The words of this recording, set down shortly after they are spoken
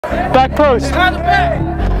Back post.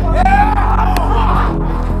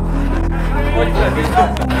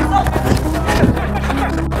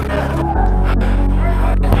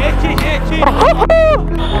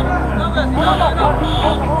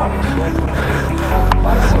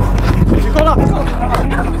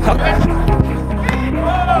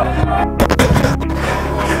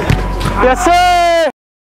 Yes, sir!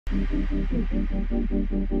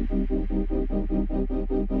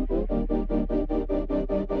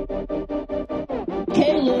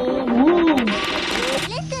 Hello, woo!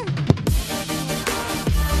 Listen.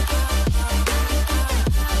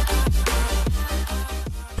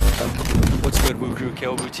 What's good, Woo Crew?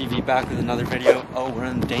 KOWOO TV back with another video. Oh, we're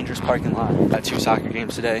in the dangerous parking lot. Had 2 soccer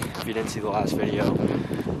games today. If you didn't see the last video,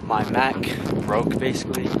 my Mac broke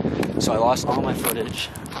basically, so I lost all my footage.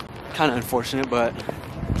 Kind of unfortunate, but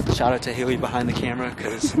shout out to Haley behind the camera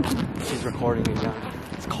because she's recording again.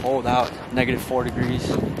 It's cold out, -4 degrees.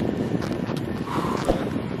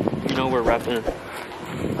 You know we're repping.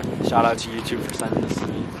 Shout out to YouTube for sending this to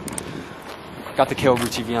me. Got the KOWOO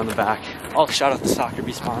TV on the back. Oh, shout out the Soccer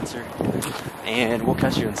Bee sponsor. And we'll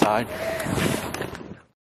catch you inside.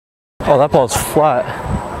 Oh, that ball's flat.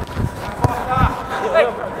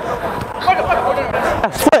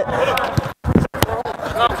 Foot.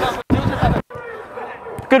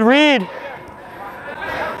 Good read.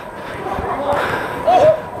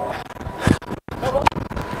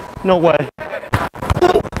 No way.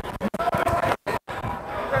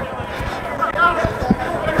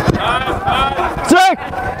 Sick.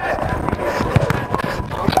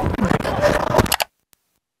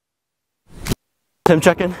 Tim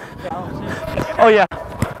checking. Oh yeah.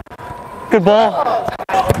 Good ball.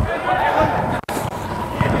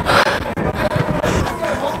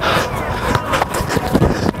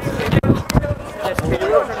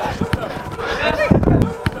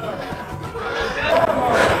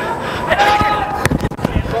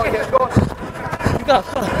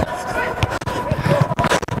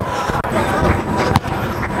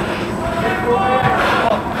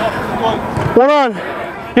 One on.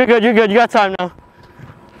 You're good, you're good. You got time now.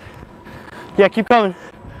 Yeah, keep coming.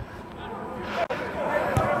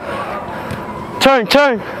 Turn,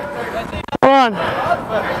 turn. Come on.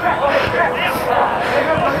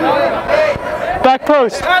 Back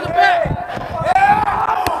post.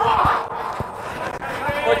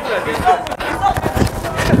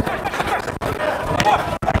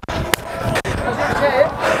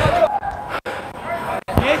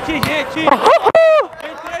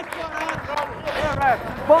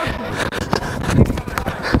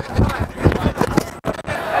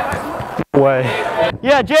 Way.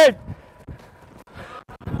 Yeah, Jade.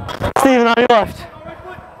 Steven on your left.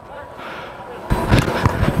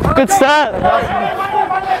 Good start.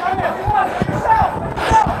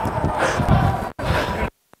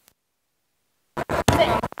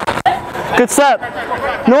 Good step.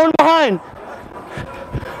 No one behind.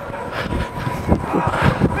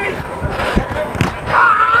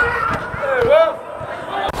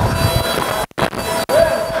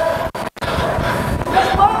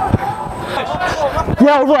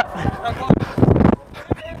 Yeah, what?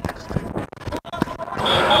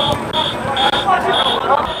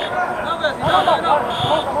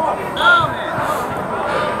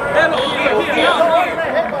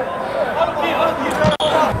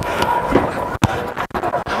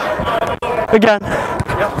 Again.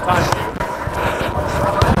 Yep, time.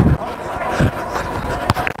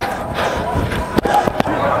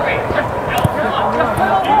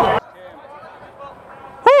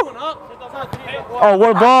 Oh,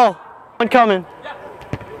 what a ball. One coming.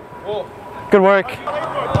 Good work.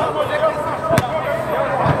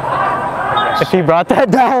 If he brought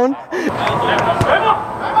that down.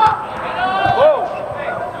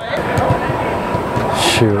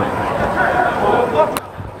 Shoot.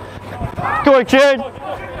 Good work, Jared.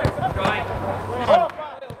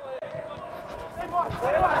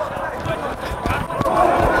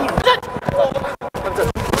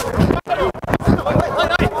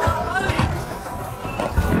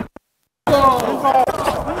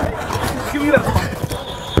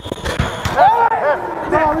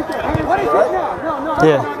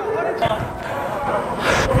 Yeah.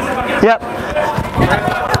 Yep.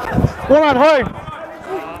 One on hard.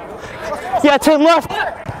 Yeah, turn left.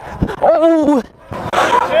 Oh.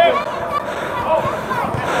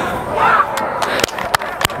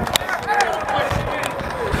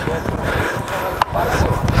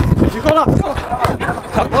 You go up.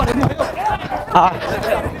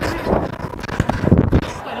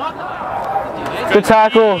 Good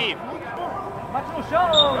tackle.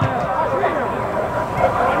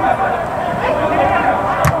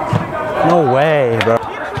 No way, bro.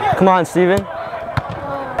 Come on, Steven.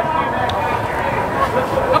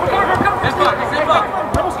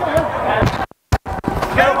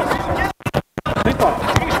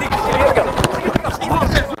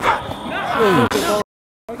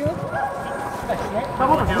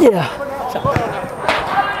 Yeah.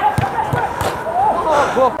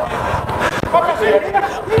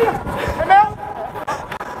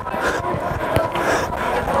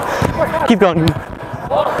 Keep going.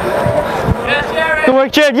 Good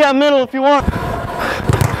work, Jared. Yeah, middle if you want.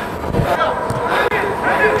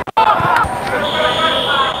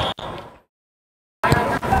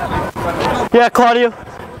 Yeah, Claudio.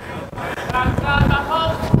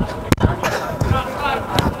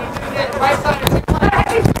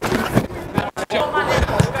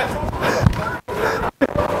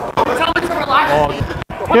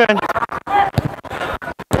 Good.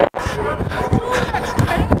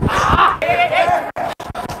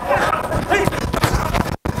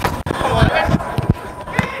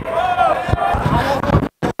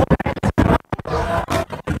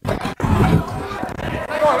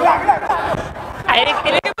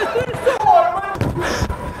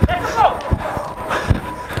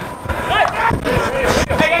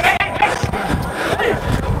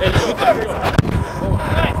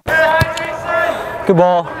 Good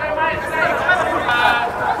ball.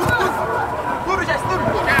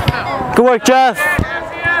 Good work, Jeff.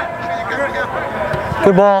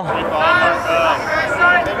 Good ball.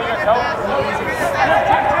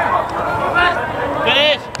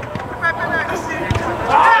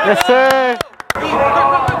 Yes, sir.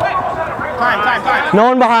 Time. No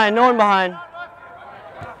one behind, no one behind.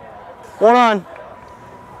 One on.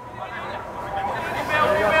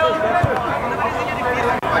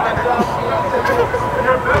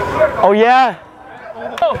 Oh, yeah.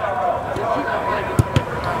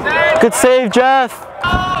 Good save, Jeff.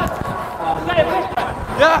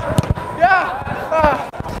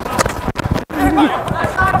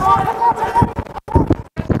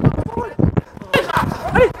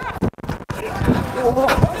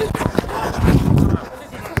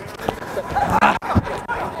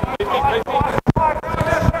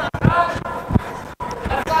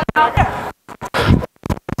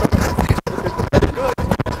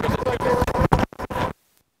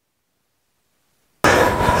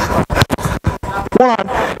 One on.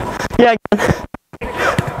 Yeah, again.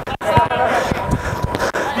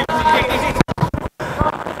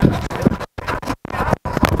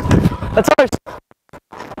 That's ours.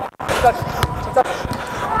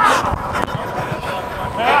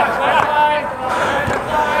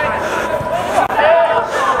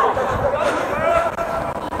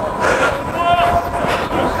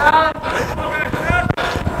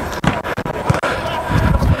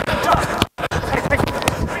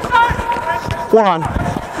 One on.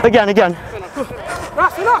 Again. Good.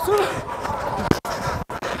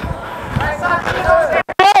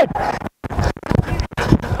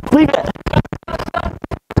 Leave it.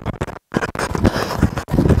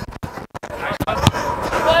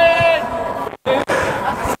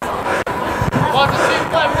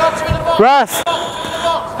 Ref.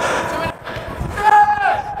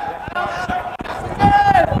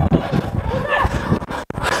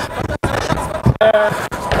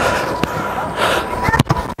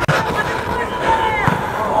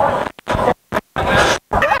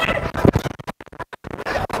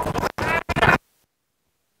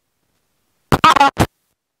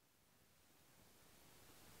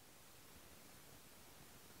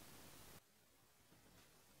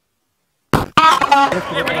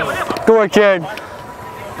 Good work, Jared.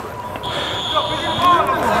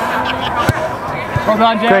 Well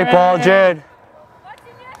done, Jared. Great ball, Jared.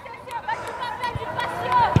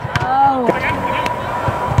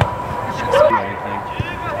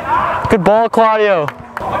 Good ball, Claudio.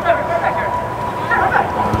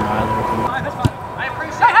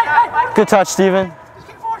 Good touch, Steven.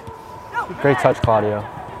 Great touch, Claudio.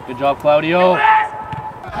 Good job, Claudio.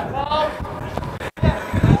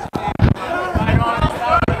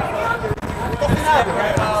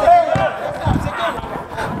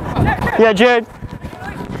 Yeah, Jared.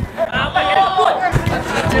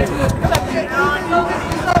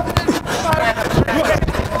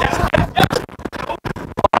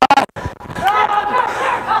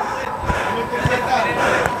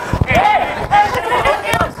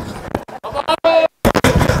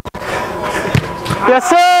 Yes,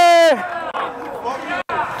 sir.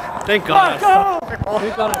 Thank God.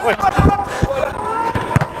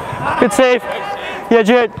 Good save. Yeah,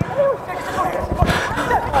 Jared.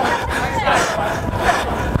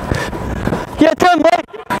 Yeah, Tim, wait.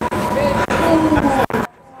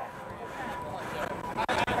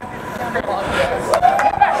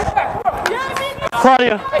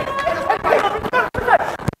 Claudio.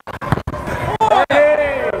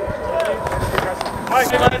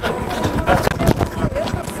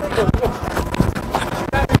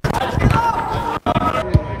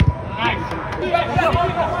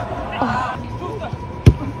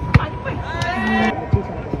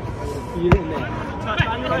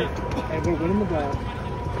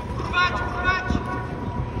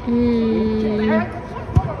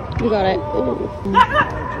 You got it. Ooh.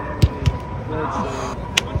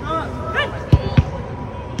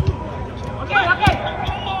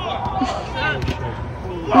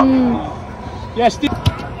 Yes, Steve.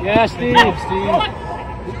 Yes, Steve.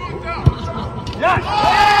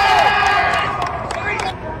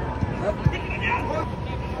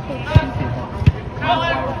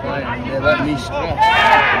 They let me stretch.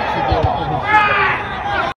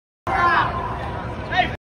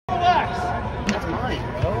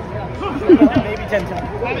 Maybe 10 times.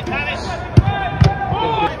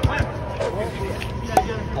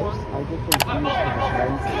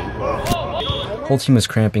 Whole team was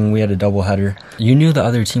cramping. We had a doubleheader. You knew the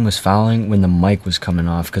other team was fouling when the mic was coming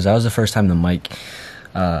off, because that was the first time the mic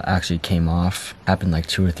actually came off. Happened like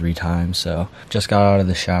 2 or 3 times. So just got out of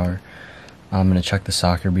the shower. I'm gonna check the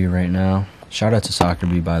soccer bee right now. Shout out to soccer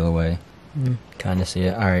bee, by the way. Kind of see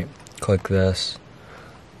it. All right, click this.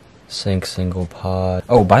 Sync single pod.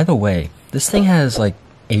 Oh, by the way, this thing has like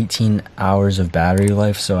 18 hours of battery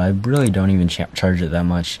life, so I really don't even charge it that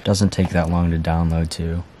much. Doesn't take that long to download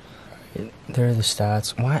too. There are the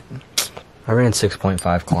stats. What? I ran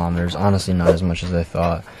 6.5 kilometers. Honestly, not as much as I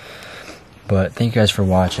thought. But thank you guys for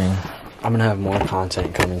watching. I'm gonna have more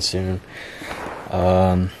content coming soon.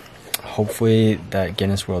 Hopefully that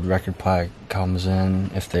Guinness World Record plaque comes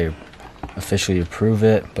in if they officially approve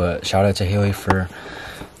it. But shout out to Haley for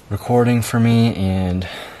recording for me, and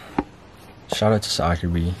shout out to Soccer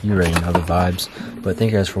Bee. You already know the vibes. But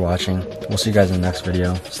thank you guys for watching. We'll see you guys in the next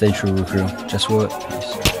video. Stay true, Woo Crew. Just what?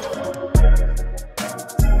 Peace.